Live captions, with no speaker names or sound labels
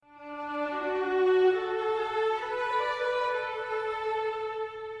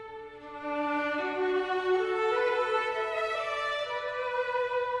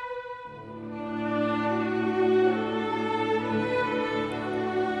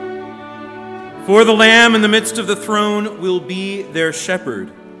For the Lamb in the midst of the throne will be their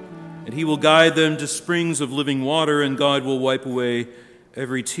shepherd, and he will guide them to springs of living water, and God will wipe away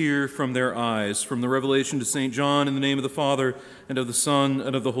every tear from their eyes. From the Revelation to St. John, in the name of the Father, and of the Son,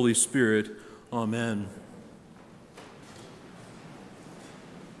 and of the Holy Spirit. Amen.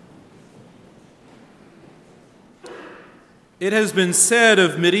 It has been said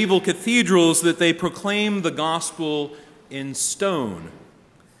of medieval cathedrals that they proclaim the gospel in stone.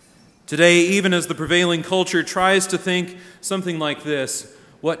 Today, even as the prevailing culture tries to think something like this,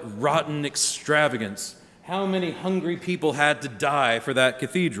 what rotten extravagance! How many hungry people had to die for that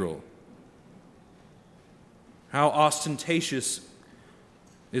cathedral? How ostentatious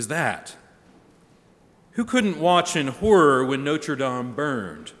is that? Who couldn't watch in horror when Notre Dame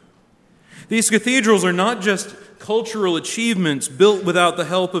burned? These cathedrals are not just cultural achievements built without the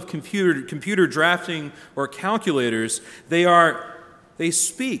help of computer drafting or calculators. They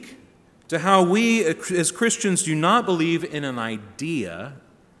speak to how we as Christians do not believe in an idea,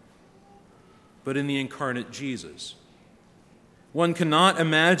 but in the incarnate Jesus. One cannot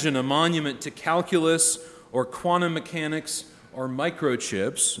imagine a monument to calculus or quantum mechanics or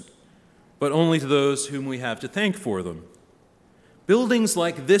microchips, but only to those whom we have to thank for them. Buildings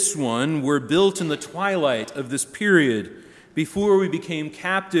like this one were built in the twilight of this period, before we became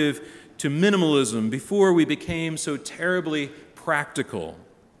captive to minimalism, before we became so terribly practical.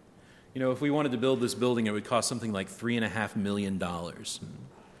 You know, if we wanted to build this building, it would cost something like $3.5 million.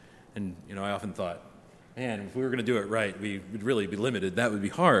 And, I often thought, man, if we were going to do it right, we would really be limited. That would be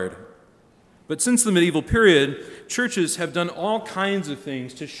hard. But since the medieval period, churches have done all kinds of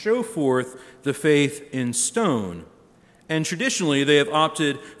things to show forth the faith in stone. And traditionally, they have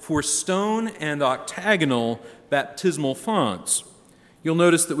opted for stone and octagonal baptismal fonts. You'll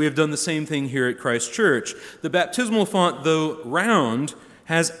notice that we have done the same thing here at Christ Church. The baptismal font, though round,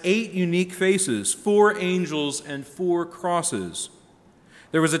 has 8 unique faces, 4 angels and 4 crosses.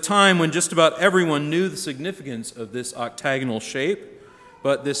 There was a time when just about everyone knew the significance of this octagonal shape,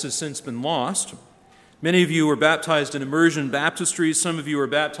 but this has since been lost. Many of you were baptized in immersion baptistries. Some of you were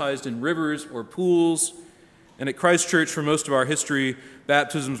baptized in rivers or pools. And at Christ Church, for most of our history,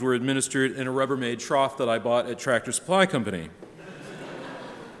 baptisms were administered in a Rubbermaid trough that I bought at Tractor Supply Company.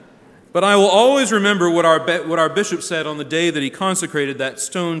 But I will always remember what our bishop said on the day that he consecrated that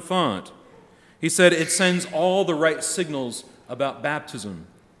stone font. He said, it sends all the right signals about baptism,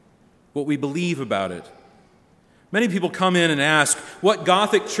 what we believe about it. Many people come in and ask, what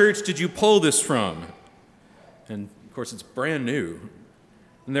Gothic church did you pull this from? And, of course, it's brand new.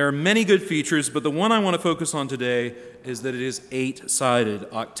 And there are many good features, but the one I want to focus on today is that it is 8-sided,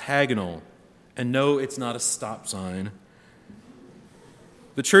 octagonal. And no, it's not a stop sign.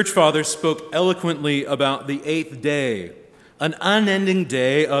 The church fathers spoke eloquently about the 8th day, an unending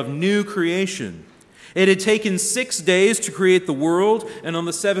day of new creation. It had taken 6 days to create the world, and on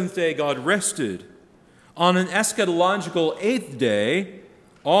the 7th day God rested. On an eschatological 8th day,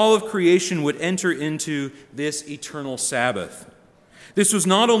 all of creation would enter into this eternal Sabbath. This was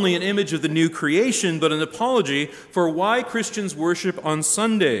not only an image of the new creation, but an apology for why Christians worship on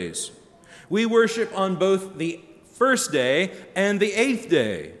Sundays. We worship on both the first day and the 8th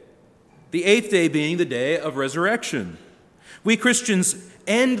day, the 8th day being the day of resurrection. We Christians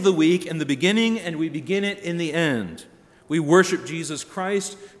end the week in the beginning, and we begin it in the end. We worship Jesus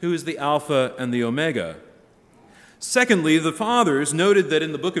Christ, who is the Alpha and the Omega. Secondly, the fathers noted that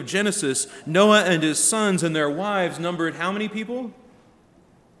in the book of Genesis, Noah and his sons and their wives numbered how many people?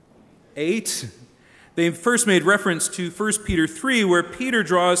 8. They first made reference to 1 Peter 3, where Peter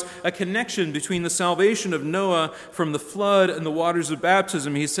draws a connection between the salvation of Noah from the flood and the waters of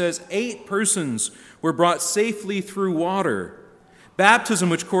baptism. He says 8 persons were brought safely through water. Baptism,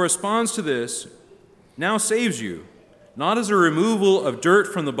 which corresponds to this, now saves you, not as a removal of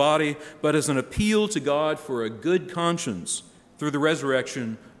dirt from the body, but as an appeal to God for a good conscience through the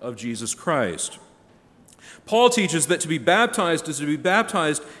resurrection of Jesus Christ. Paul teaches that to be baptized is to be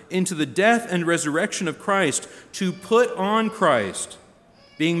baptized into the death and resurrection of Christ, to put on Christ,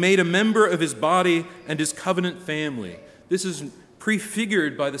 being made a member of his body and his covenant family. This is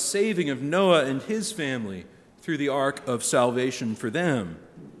prefigured by the saving of Noah and his family through the ark of salvation for them.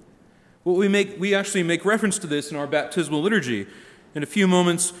 We actually make reference to this in our baptismal liturgy. In a few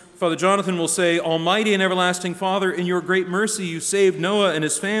moments, Father Jonathan will say, Almighty and everlasting Father, in your great mercy you saved Noah and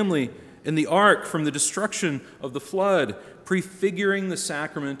his family in the ark from the destruction of the flood, prefiguring the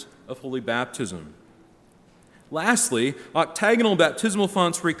sacrament of holy baptism. Lastly, octagonal baptismal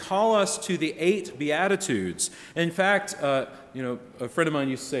fonts recall us to the 8 Beatitudes. In fact, a friend of mine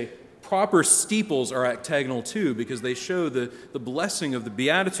used to say, Proper steeples are octagonal too, because they show the blessing of the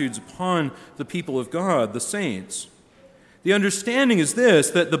Beatitudes upon the people of God, the saints. The understanding is this,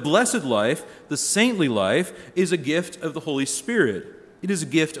 that the blessed life, the saintly life, is a gift of the Holy Spirit. It is a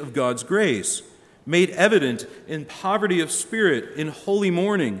gift of God's grace, made evident in poverty of spirit, in holy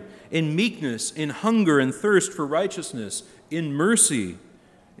mourning, in meekness, in hunger and thirst for righteousness, in mercy,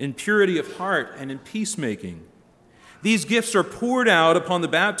 in purity of heart, and in peacemaking. These gifts are poured out upon the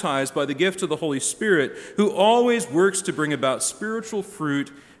baptized by the gift of the Holy Spirit, who always works to bring about spiritual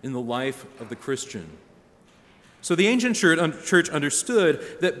fruit in the life of the Christian. So the ancient church understood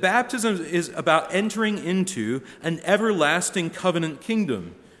that baptism is about entering into an everlasting covenant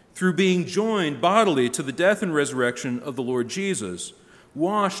kingdom through being joined bodily to the death and resurrection of the Lord Jesus,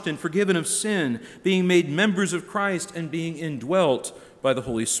 washed and forgiven of sin, being made members of Christ, and being indwelt by the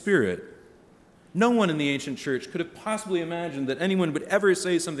Holy Spirit. No one in the ancient church could have possibly imagined that anyone would ever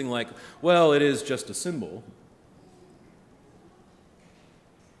say something like, well, it is just a symbol.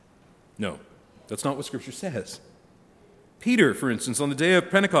 No, that's not what Scripture says. Peter, for instance, on the day of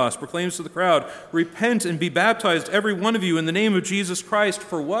Pentecost, proclaims to the crowd, "Repent and be baptized, every one of you, in the name of Jesus Christ."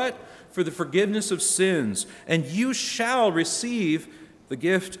 For what? For the forgiveness of sins. And you shall receive the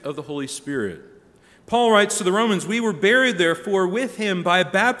gift of the Holy Spirit. Paul writes to the Romans, "We were buried, therefore, with him by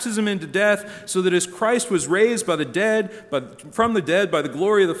baptism into death, so that as Christ was raised from the dead by the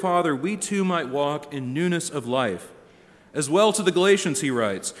glory of the Father, we too might walk in newness of life." As well to the Galatians he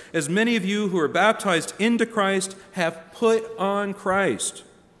writes, "As many of you who are baptized into Christ have put on Christ."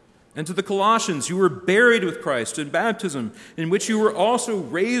 And to the Colossians, "You were buried with Christ in baptism, in which you were also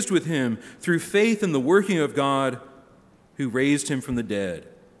raised with him through faith in the working of God who raised him from the dead."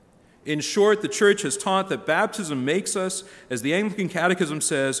 In short, the church has taught that baptism makes us, as the Anglican Catechism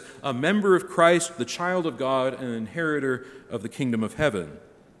says, a member of Christ, the child of God, and an inheritor of the kingdom of heaven.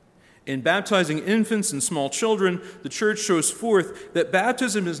 In baptizing infants and small children, the church shows forth that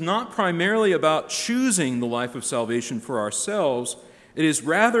baptism is not primarily about choosing the life of salvation for ourselves. It is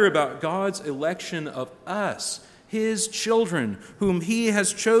rather about God's election of us, his children, whom he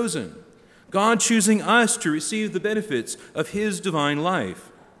has chosen. God choosing us to receive the benefits of his divine life.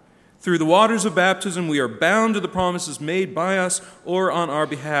 Through the waters of baptism, we are bound to the promises made by us or on our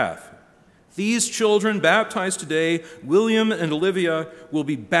behalf. These children baptized today, William and Olivia, will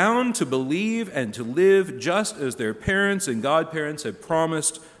be bound to believe and to live just as their parents and godparents had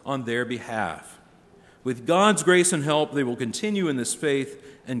promised on their behalf. With God's grace and help, they will continue in this faith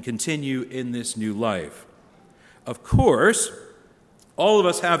and continue in this new life. Of course, all of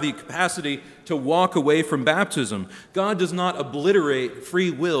us have the capacity to walk away from baptism. God does not obliterate free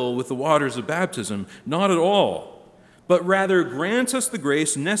will with the waters of baptism, not at all, but rather grants us the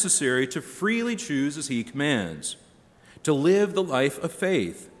grace necessary to freely choose as he commands, to live the life of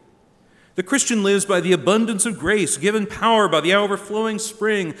faith. The Christian lives by the abundance of grace, given power by the overflowing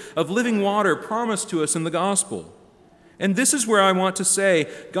spring of living water promised to us in the gospel. And this is where I want to say,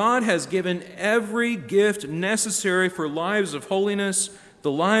 God has given every gift necessary for lives of holiness,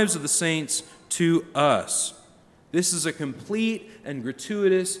 the lives of the saints, to us. This is a complete and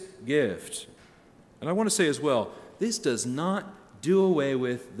gratuitous gift. And I want to say as well, this does not do away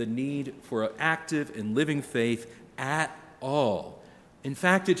with the need for an active and living faith at all. In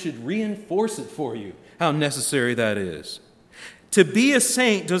fact, it should reinforce it for you, how necessary that is. To be a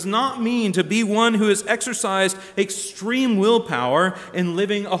saint does not mean to be one who has exercised extreme willpower in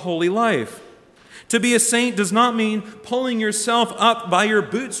living a holy life. To be a saint does not mean pulling yourself up by your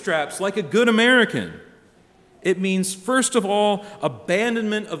bootstraps like a good American. It means, first of all,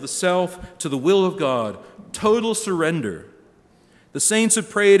 abandonment of the self to the will of God, total surrender. The saints have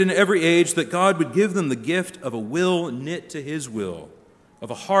prayed in every age that God would give them the gift of a will knit to his will, of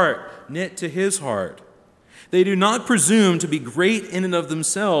a heart knit to his heart. They do not presume to be great in and of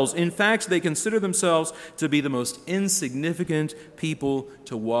themselves. In fact, they consider themselves to be the most insignificant people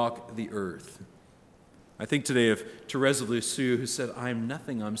to walk the earth. I think today of Teresa of Lisieux, who said, "I'm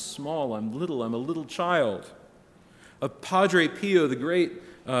nothing, I'm small, I'm little, I'm a little child." Of Padre Pio, the great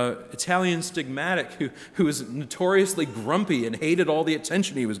Italian stigmatic who was notoriously grumpy and hated all the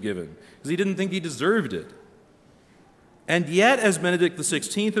attention he was given because he didn't think he deserved it. And yet, as Benedict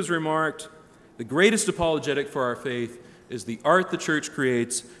XVI has remarked, the greatest apologetic for our faith is the art the church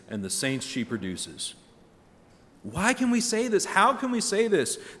creates and the saints she produces. Why can we say this? How can we say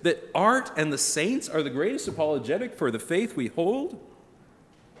this? That art and the saints are the greatest apologetic for the faith we hold?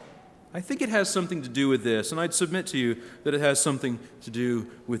 I think it has something to do with this, and I'd submit to you that it has something to do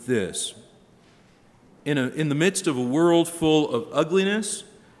with this. In the midst of a world full of ugliness,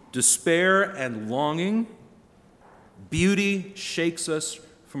 despair, and longing, beauty shakes us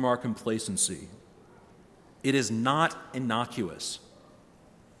from our complacency. It is not innocuous.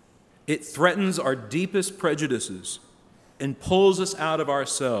 It threatens our deepest prejudices and pulls us out of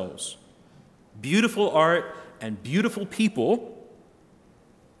ourselves. Beautiful art and beautiful people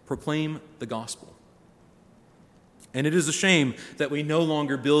proclaim the gospel. And it is a shame that we no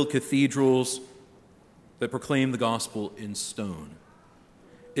longer build cathedrals that proclaim the gospel in stone.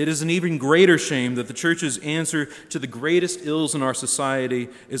 It is an even greater shame that the church's answer to the greatest ills in our society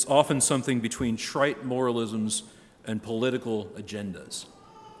is often something between trite moralisms and political agendas.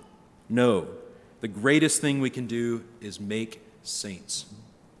 No, the greatest thing we can do is make saints.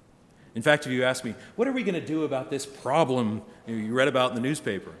 In fact, if you ask me, what are we going to do about this problem you read about in the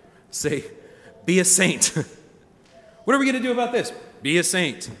newspaper? Say, be a saint. What are we going to do about this? Be a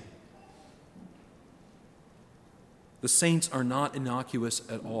saint. The saints are not innocuous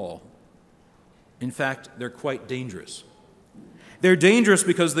at all. In fact, they're quite dangerous. They're dangerous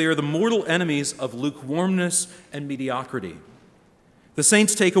because they are the mortal enemies of lukewarmness and mediocrity. The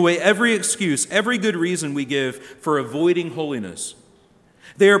saints take away every excuse, every good reason we give for avoiding holiness.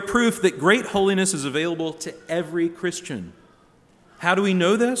 They are proof that great holiness is available to every Christian. How do we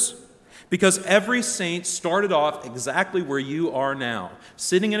know this? Because every saint started off exactly where you are now,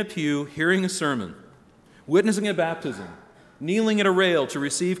 sitting in a pew, hearing a sermon, witnessing a baptism, kneeling at a rail to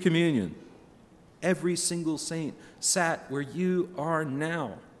receive communion. Every single saint sat where you are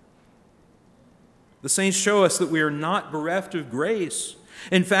now. The saints show us that we are not bereft of grace.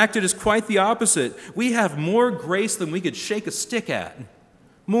 In fact, it is quite the opposite. We have more grace than we could shake a stick at,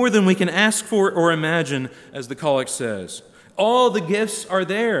 more than we can ask for or imagine, as the collect says. All the gifts are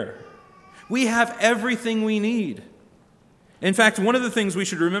there. We have everything we need. In fact, one of the things we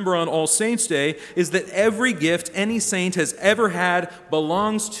should remember on All Saints' Day is that every gift any saint has ever had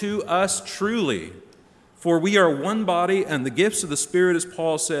belongs to us truly. For we are one body, and the gifts of the Spirit, as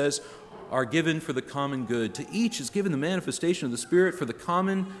Paul says, are given for the common good. To each is given the manifestation of the Spirit for the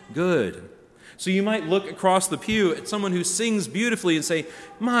common good. So you might look across the pew at someone who sings beautifully and say,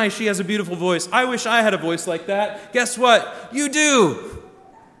 my, she has a beautiful voice. I wish I had a voice like that. Guess what? You do.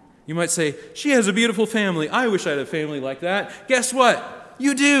 You might say, she has a beautiful family. I wish I had a family like that. Guess what?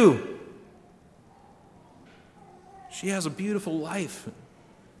 You do. She has a beautiful life.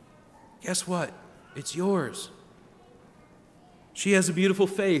 Guess what? It's yours. She has a beautiful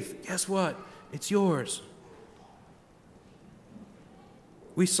faith. Guess what? It's yours.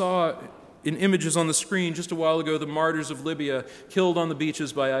 We saw in images on the screen just a while ago the martyrs of Libya killed on the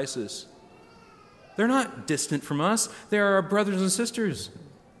beaches by ISIS. They're not distant from us. They are our brothers and sisters.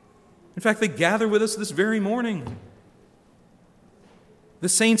 In fact, they gather with us this very morning. The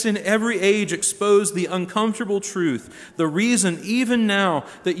saints in every age expose the uncomfortable truth. The reason, even now,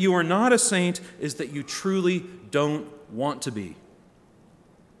 that you are not a saint is that you truly don't want to be.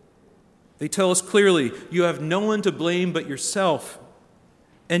 They tell us clearly, you have no one to blame but yourself.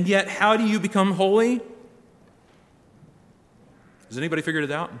 And yet, how do you become holy? Has anybody figured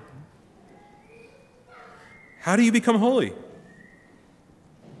it out? How do you become holy?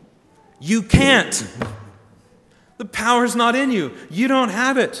 You can't. The power's not in you. You don't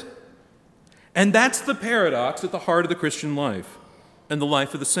have it. And that's the paradox at the heart of the Christian life and the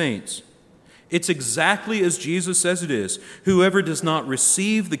life of the saints. It's exactly as Jesus says it is. Whoever does not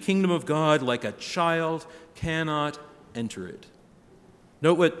receive the kingdom of God like a child cannot enter it.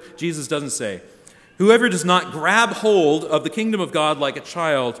 Note what Jesus doesn't say. Whoever does not grab hold of the kingdom of God like a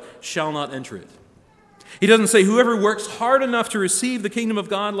child shall not enter it. He doesn't say whoever works hard enough to receive the kingdom of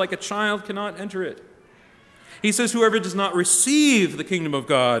God like a child cannot enter it. He says whoever does not receive the kingdom of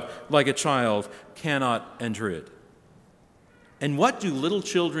God like a child cannot enter it. And what do little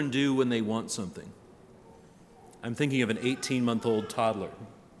children do when they want something? I'm thinking of an 18-month-old toddler,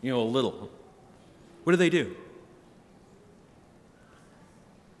 a little. What do?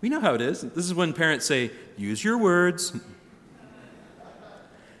 We know how it is. This is when parents say, use your words.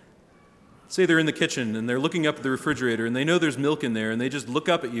 Say they're in the kitchen and they're looking up at the refrigerator and they know there's milk in there and they just look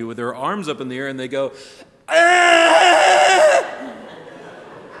up at you with their arms up in the air and they go, ah!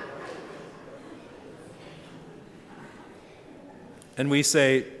 And we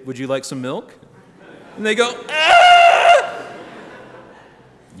say, would you like some milk? And they go, ah!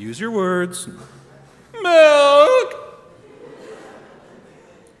 Use your words. Milk!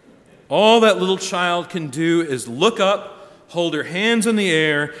 All that little child can do is look up, hold her hands in the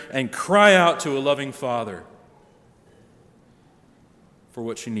air, and cry out to a loving father for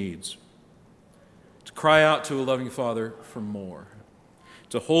what she needs. To cry out to a loving father for more.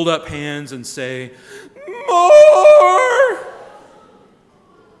 To hold up hands and say, more!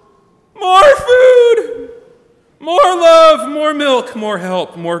 More food! More love, more milk, more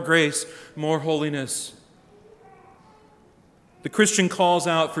help, more grace, more holiness. The Christian calls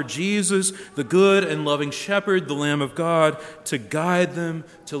out for Jesus, the good and loving shepherd, the Lamb of God, to guide them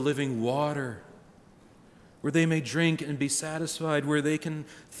to living water, where they may drink and be satisfied, where they can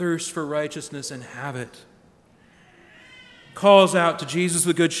thirst for righteousness and have it. Calls out to Jesus,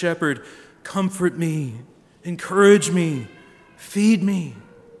 the good shepherd, comfort me, encourage me, feed me.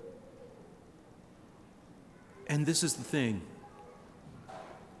 And this is the thing.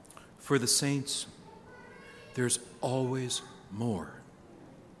 For the saints, there's always more.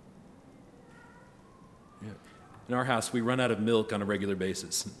 In our house, we run out of milk on a regular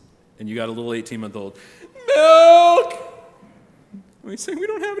basis. And you got a little 18-month-old, milk! We say, we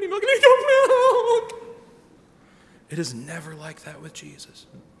don't have any milk, and I don't milk! It is never like that with Jesus.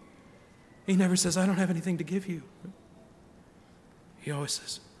 He never says, I don't have anything to give you. He always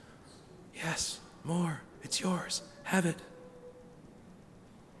says, yes, more, it's yours, have it.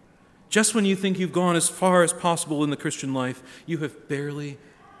 Just when you think you've gone as far as possible in the Christian life, you have barely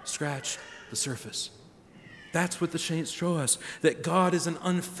scratched the surface. That's what the saints show us, that God is an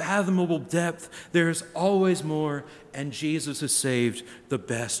unfathomable depth. There is always more, and Jesus has saved the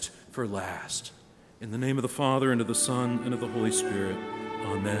best for last. In the name of the Father, and of the Son, and of the Holy Spirit,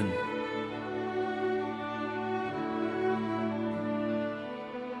 amen.